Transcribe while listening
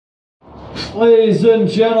Ladies and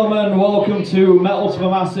gentlemen, welcome to Metal to the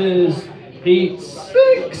Masses Heat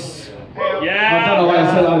 6. Yeah! I don't know why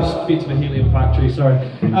I said I was speaking to the Helium Factory, sorry.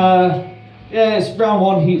 Yeah, it's round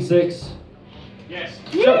 1, Heat 6. Yes.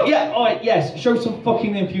 Alright, yes, show some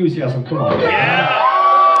fucking enthusiasm, come on. Yeah!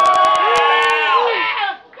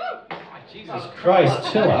 Jesus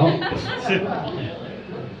Christ, chill out.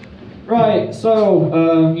 Right,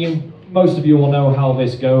 so, most of you will know how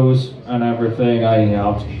this goes and everything. I'm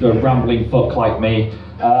a rambling fuck like me.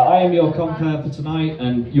 I am your compere for tonight,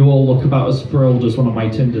 and you all look about as thrilled as one of my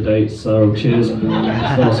Tinder dates, so cheers.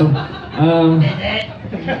 That's awesome.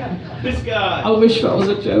 This guy! I wish that was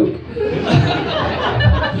a joke.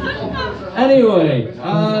 Anyway,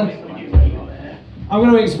 I'm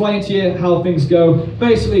going to explain to you how things go.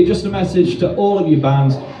 Basically, just a message to all of you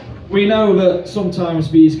bands. We know that sometimes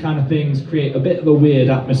these kind of things create a bit of a weird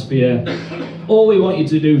atmosphere. All we want you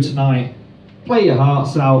to do tonight, play your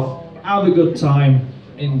hearts out, have a good time,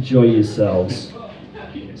 enjoy yourselves.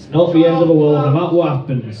 It's not the end of the world, no matter what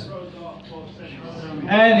happens.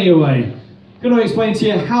 Anyway, going to explain to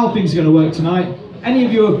you how things are going to work tonight. Any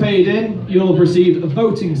of you who have paid in, you'll have received a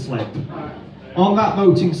voting slip. On that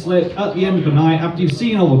voting slip, at the end of the night, after you've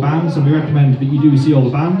seen all the bands, and we recommend that you do see all the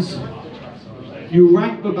bands, you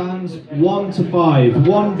rank the bands 1 to 5,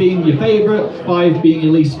 1 being your favourite, 5 being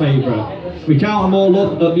your least favourite. We count them all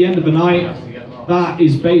up at the end of the night. That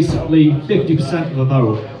is basically 50% of the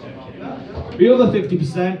vote. The other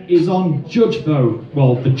 50% is on judge vote,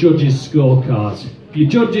 well, the judges' scorecards. Your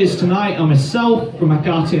judges tonight are myself from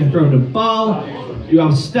Akati and Throne and Baal, you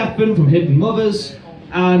have Stefan from Hidden Mothers,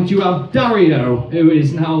 and you have Dario, who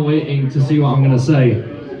is now waiting to see what I'm going to say.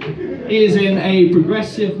 He is in a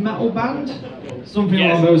progressive metal band. Something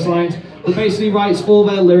along those lines, that basically writes all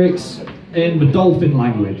their lyrics in the dolphin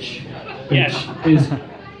language, which is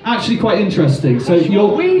actually quite interesting. So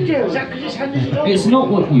what we do, is that because it's handed it on? it's not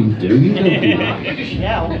what you do, you don't do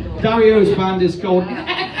that. Dario's band is called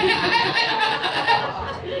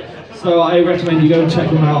so I recommend you go and check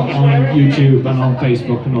them out on YouTube and on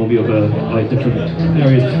Facebook and all the other different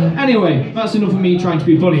areas. Anyway, that's enough of me trying to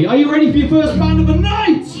be funny. Are you ready for your first band of the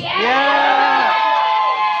night? Yeah!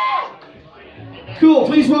 Cool,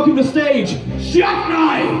 please welcome to the stage,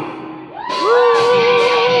 Jackknife!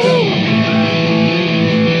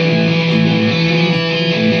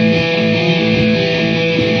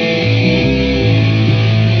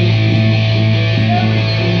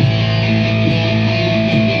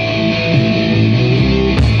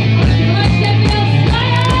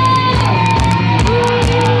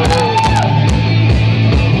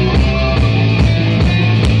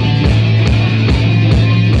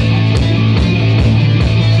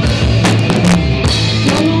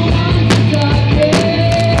 Don't want to die.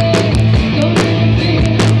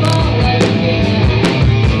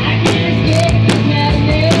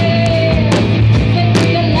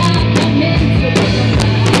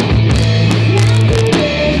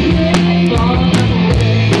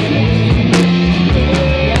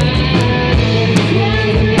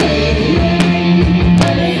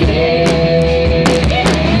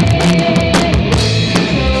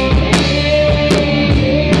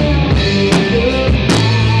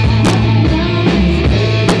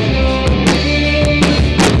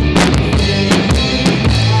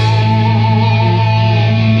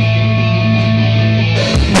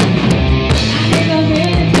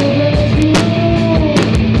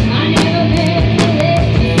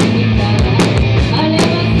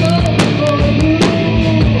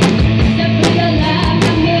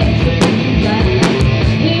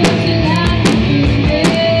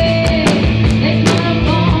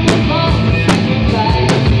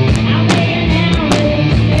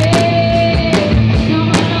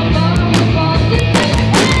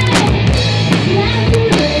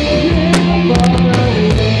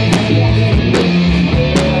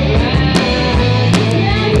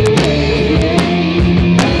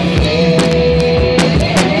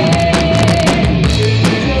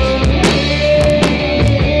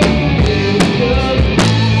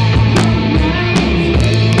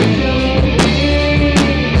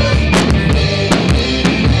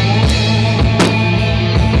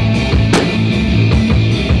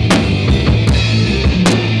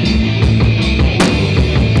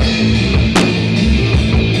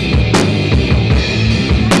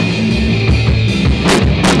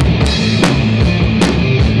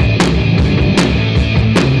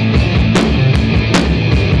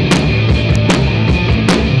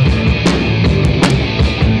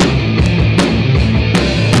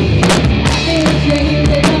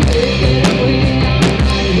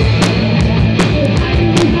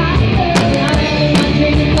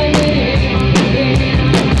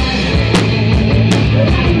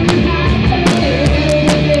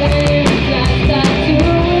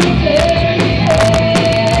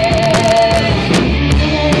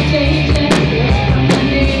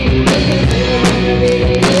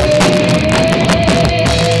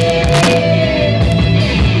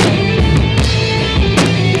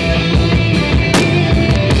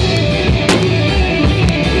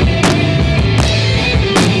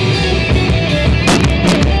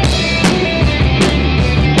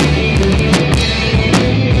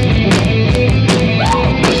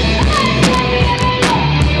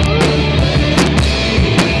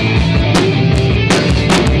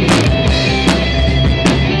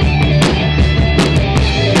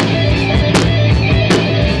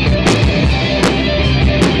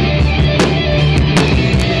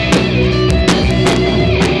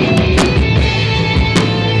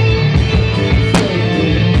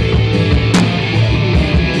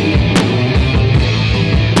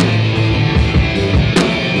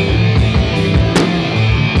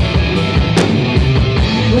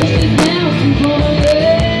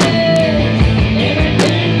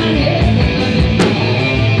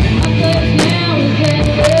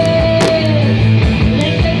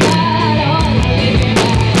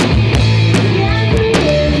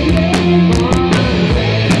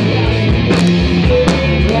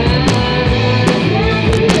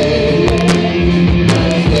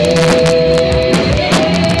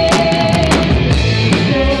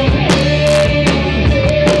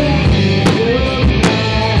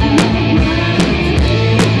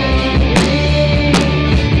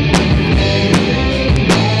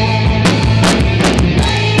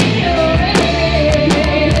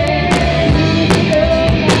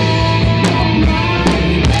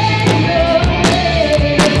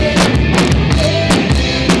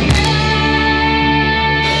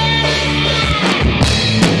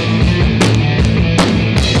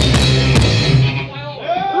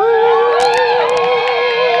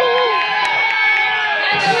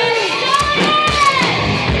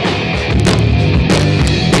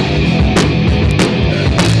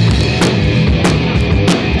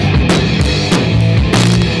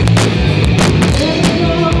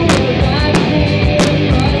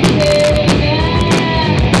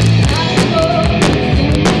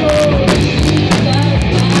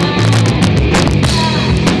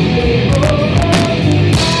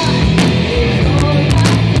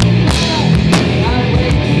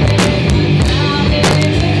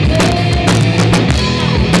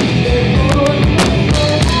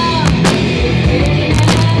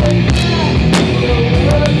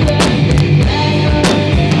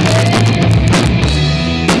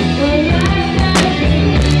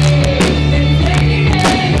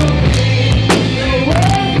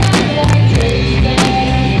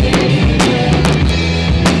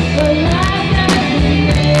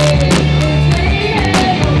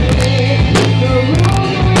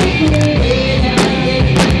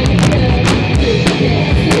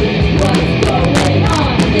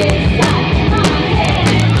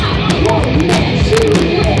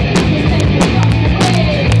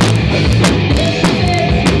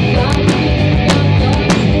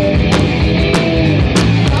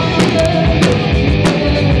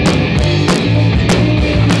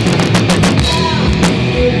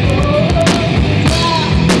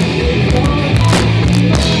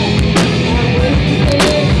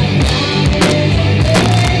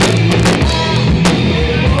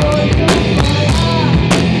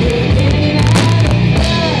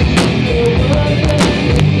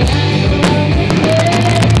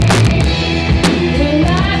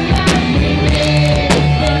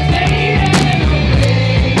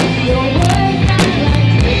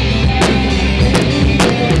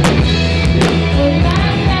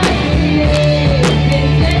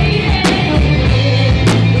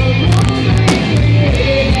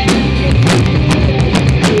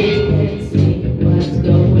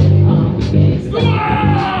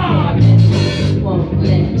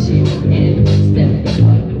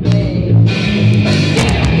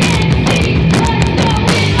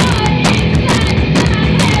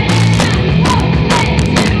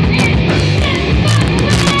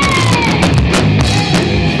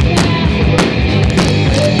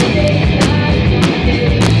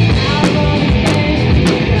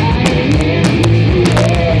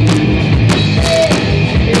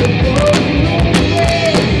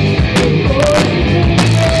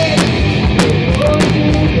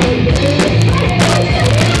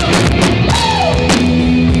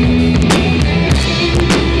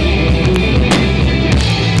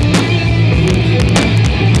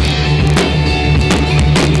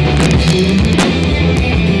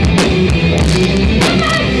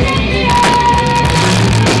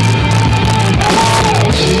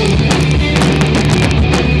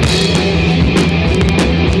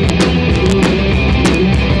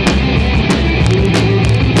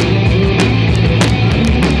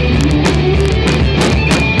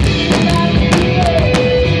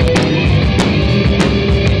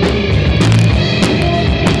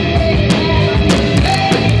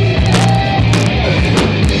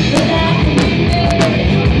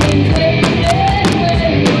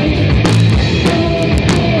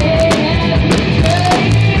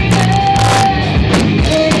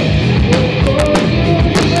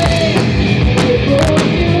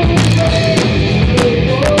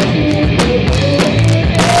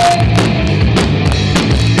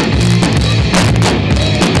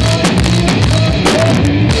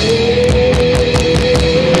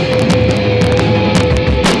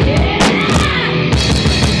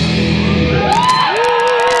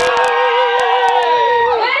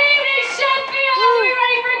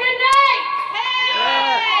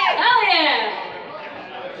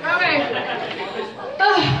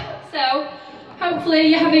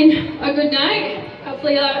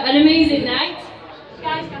 amazing night.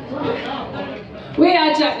 We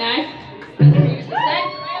are Jackknife, as I usually say.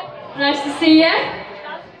 Nice to see you.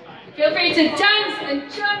 Feel free to dance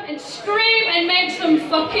and jump and scream and make some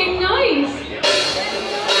fucking noise.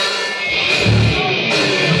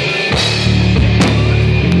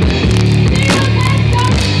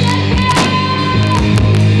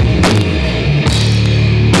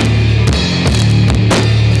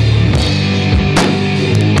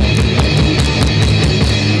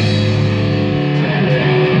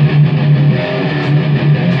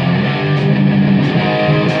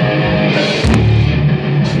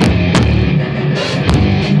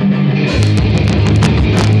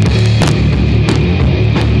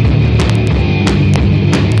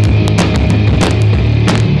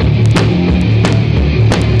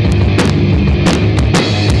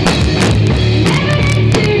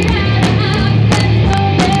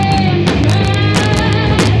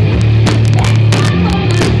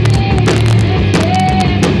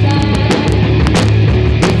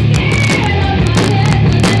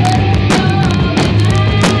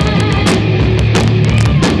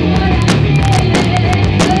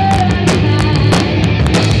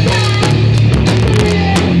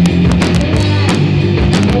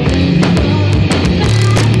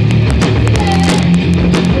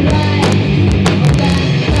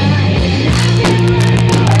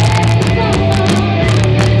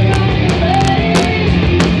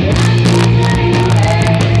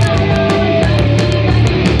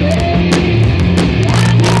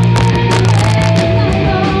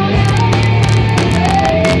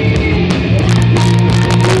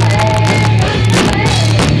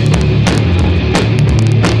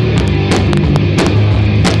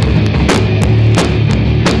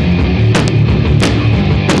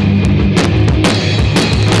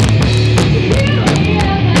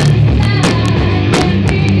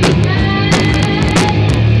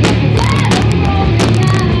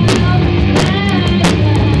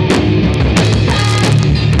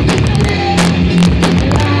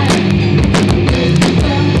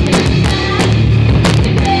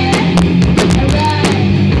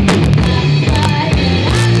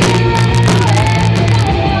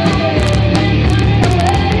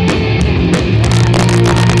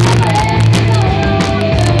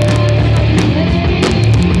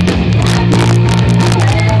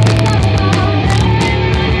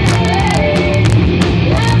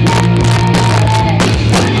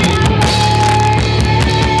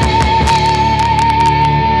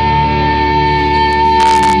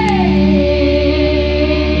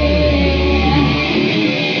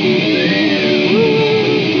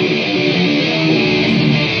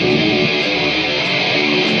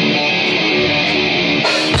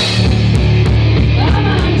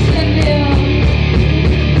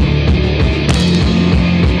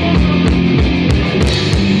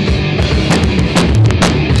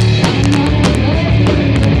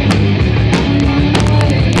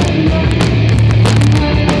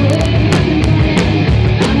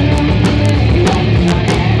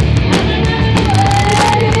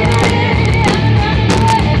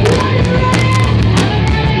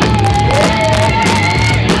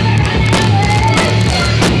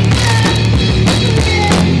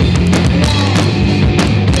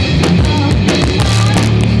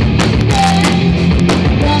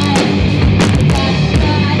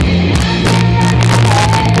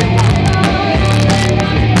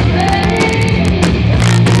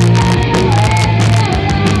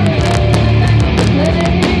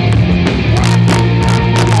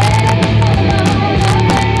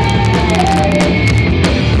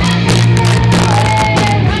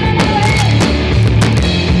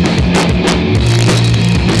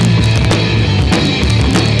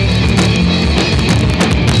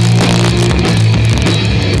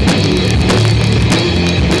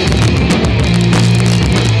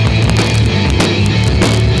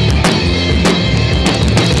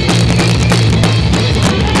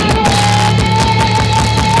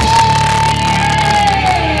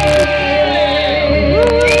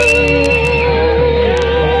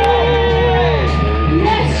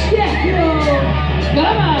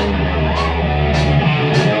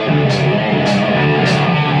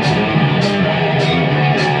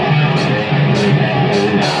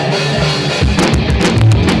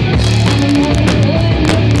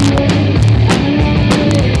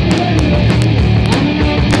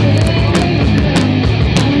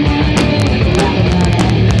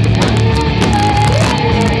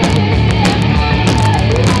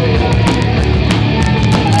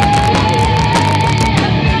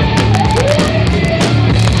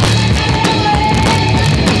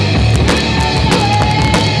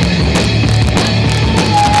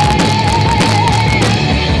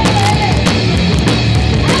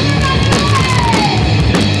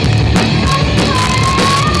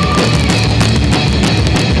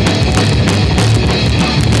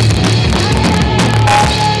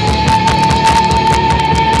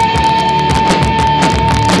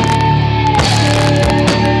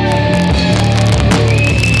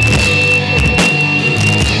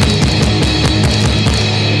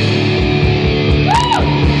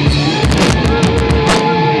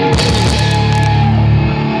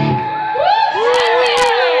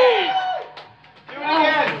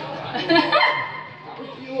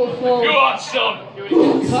 for. Go on, son.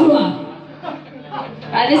 Come on.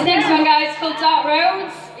 Right, this next one, guys, is called Dark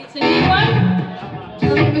Roads. It's a new one.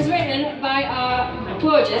 It was written by our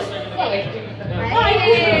gorgeous Chloe.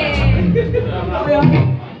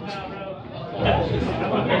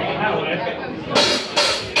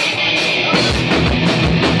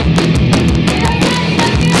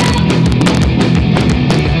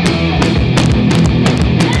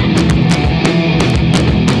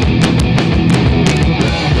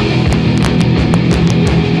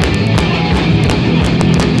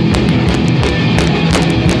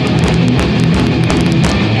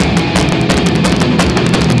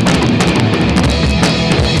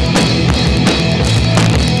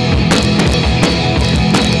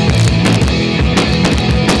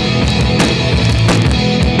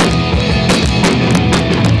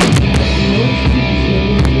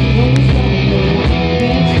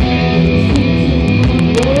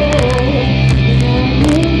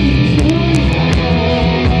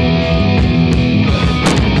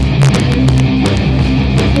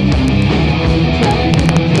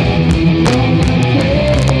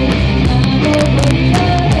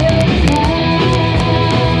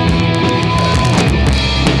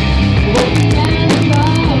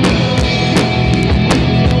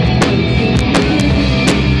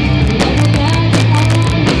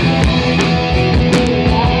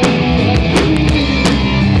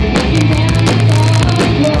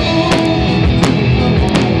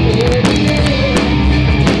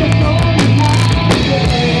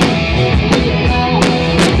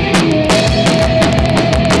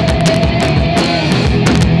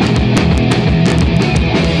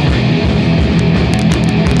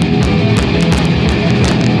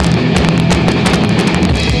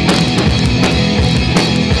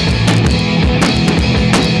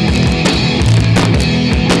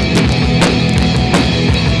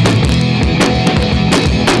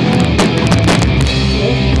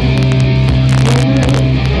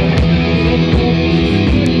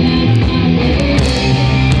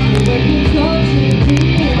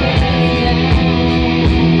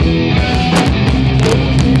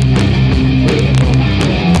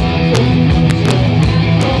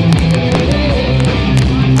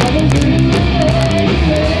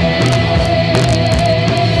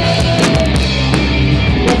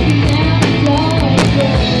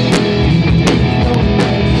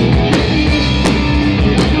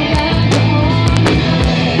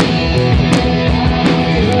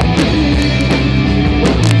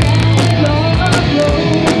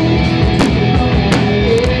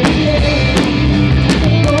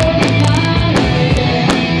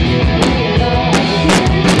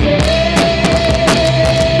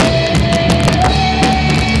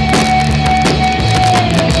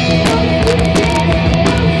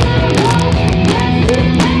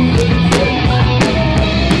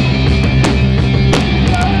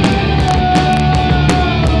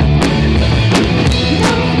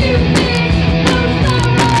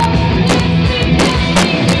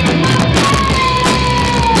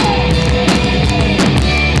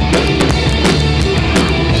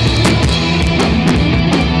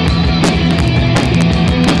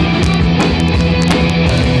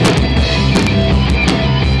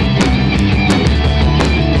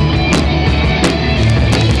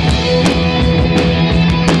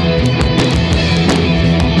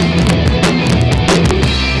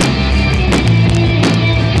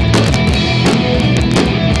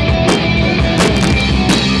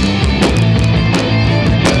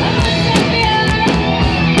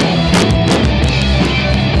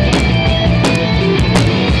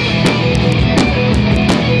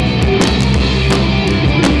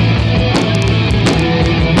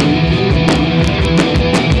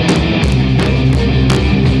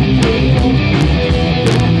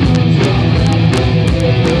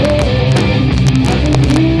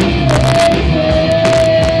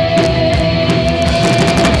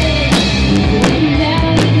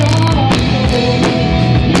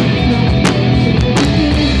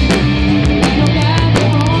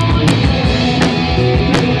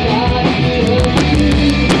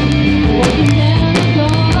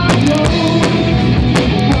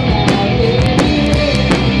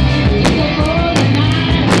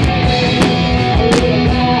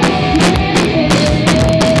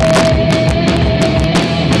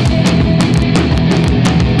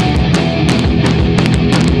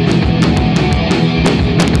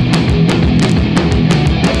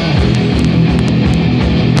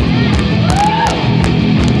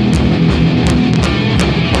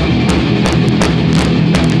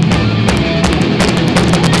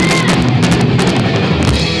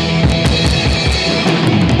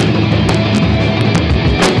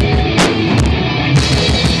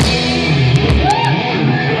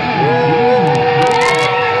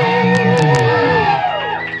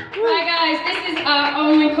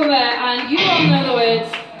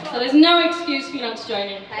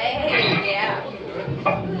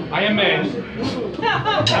 Iron Man.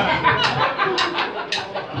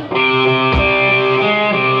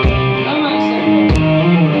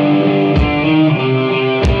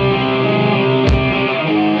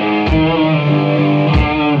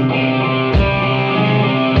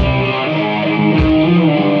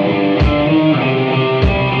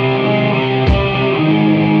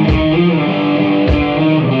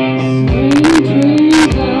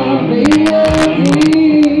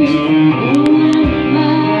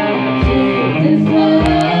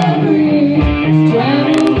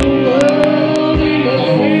 Travel the world.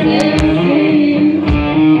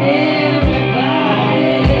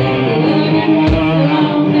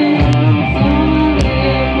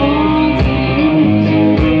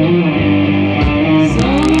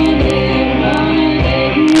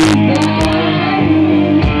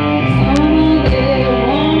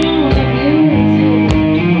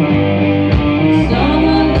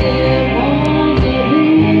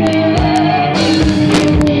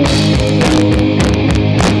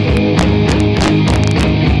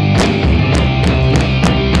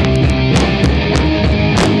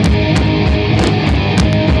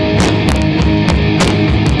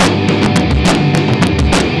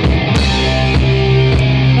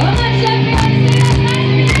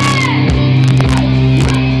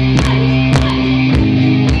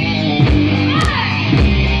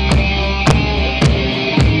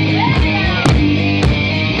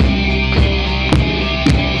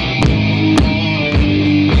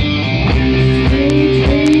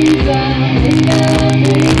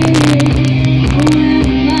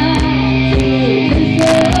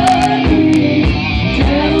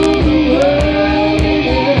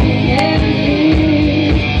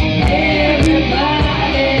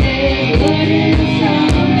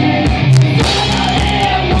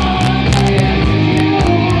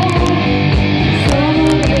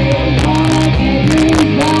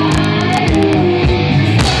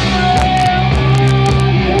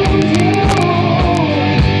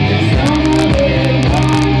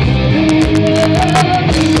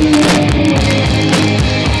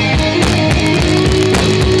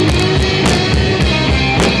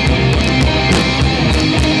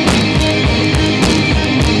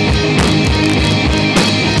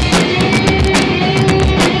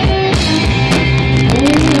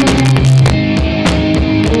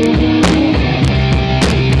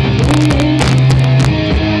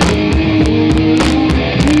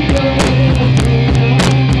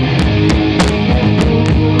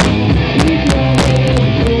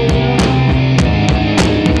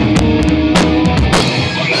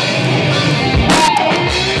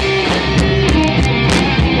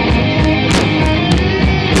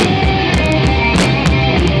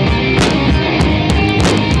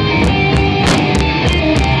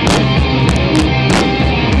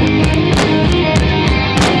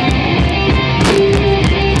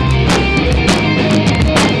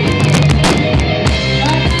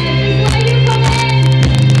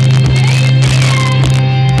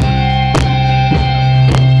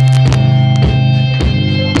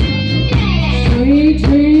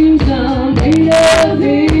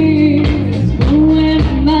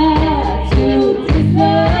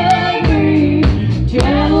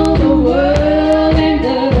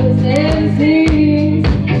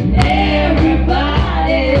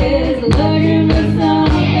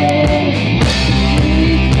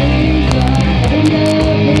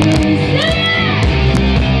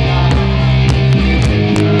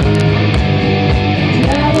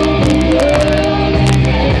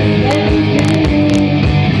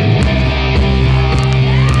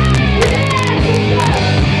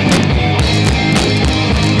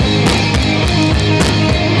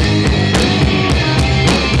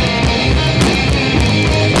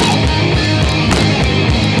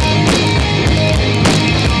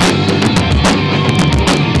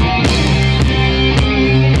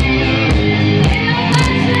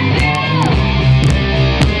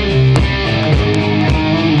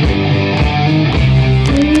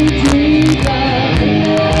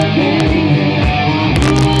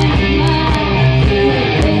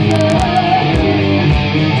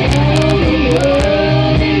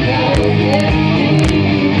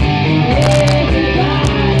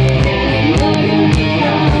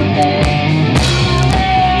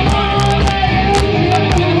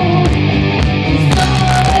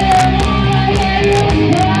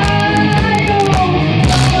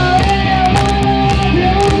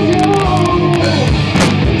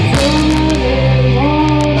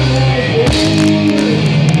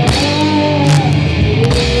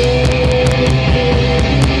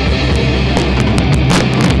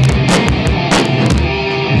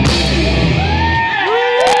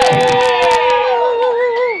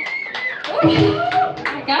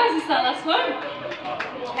 Alright guys, it's that last one.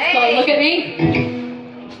 Hey. Look at me.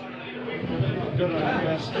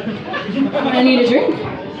 I need a drink.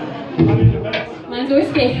 Mine's a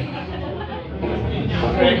whiskey.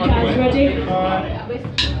 Guys,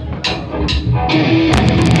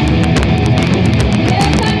 ready?